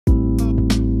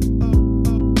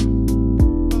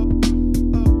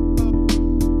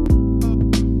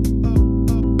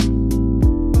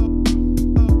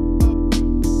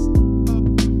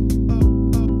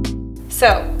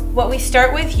So what we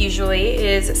start with usually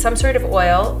is some sort of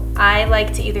oil. I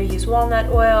like to either use walnut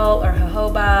oil or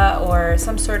jojoba or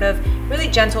some sort of really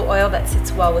gentle oil that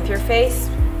sits well with your face.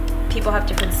 People have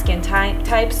different skin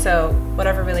types, so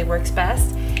whatever really works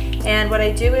best. And what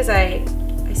I do is I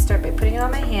start by putting it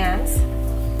on my hands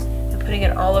and putting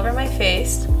it all over my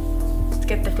face to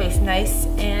get the face nice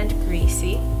and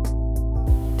greasy.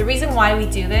 The reason why we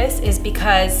do this is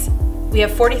because we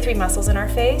have 43 muscles in our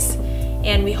face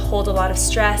and we hold a lot of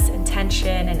stress and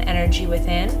tension and energy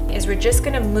within. We're just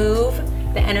gonna move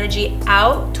the energy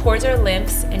out towards our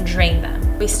lymphs and drain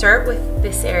them. We start with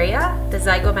this area, the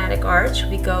zygomatic arch.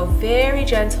 We go very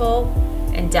gentle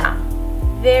and down,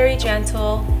 very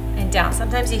gentle and down.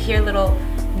 Sometimes you hear little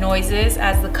noises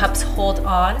as the cups hold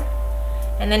on,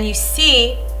 and then you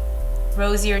see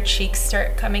rosier cheeks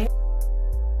start coming.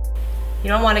 You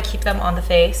don't want to keep them on the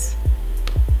face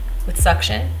with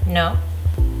suction, no.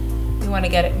 We want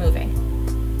to get it moving.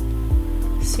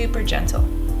 Super gentle.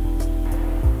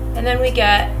 And then we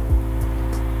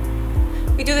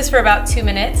do this for about 2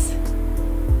 minutes.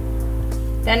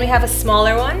 Then we have a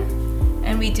smaller one,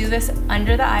 and we do this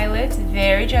under the eyelids,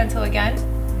 very gentle again,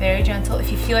 very gentle.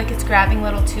 If you feel like it's grabbing a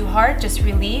little too hard, just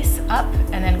release, up,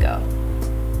 and then go.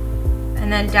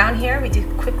 And then down here, we do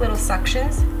quick little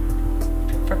suctions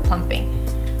for plumping.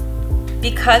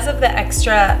 Because of the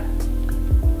extra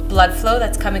blood flow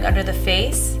that's coming under the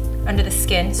face, under the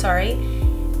skin, sorry,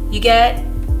 you get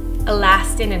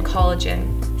elastin and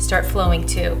collagen start flowing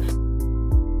too.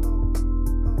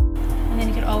 And then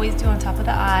you can always do on top of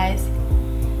the eyes.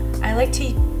 I like to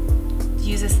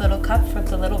use this little cup for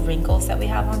the little wrinkles that we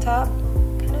have on top,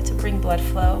 kind of to bring blood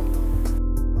flow.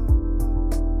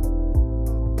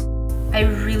 I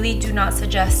really do not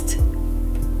suggest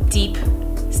deep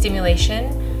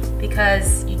stimulation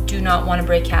because you do not want to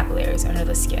break capillaries under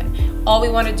the skin. All we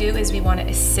want to do is we want to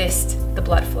assist the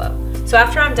blood flow. So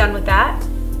after I'm done with that,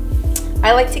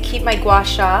 I like to keep my gua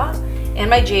sha and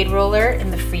my jade roller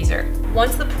in the freezer.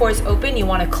 Once the pores open, you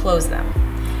want to close them.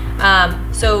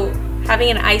 So having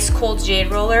an ice cold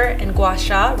jade roller and gua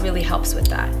sha really helps with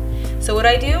that. So what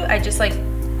I do,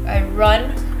 I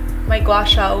run my gua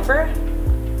sha over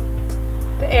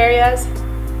the areas.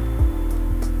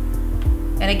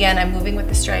 And again, I'm moving with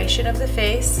the striation of the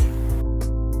face.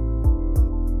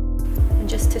 And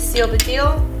just to seal the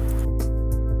deal.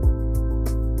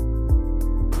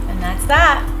 And that's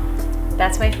that.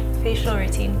 That's my facial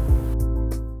routine.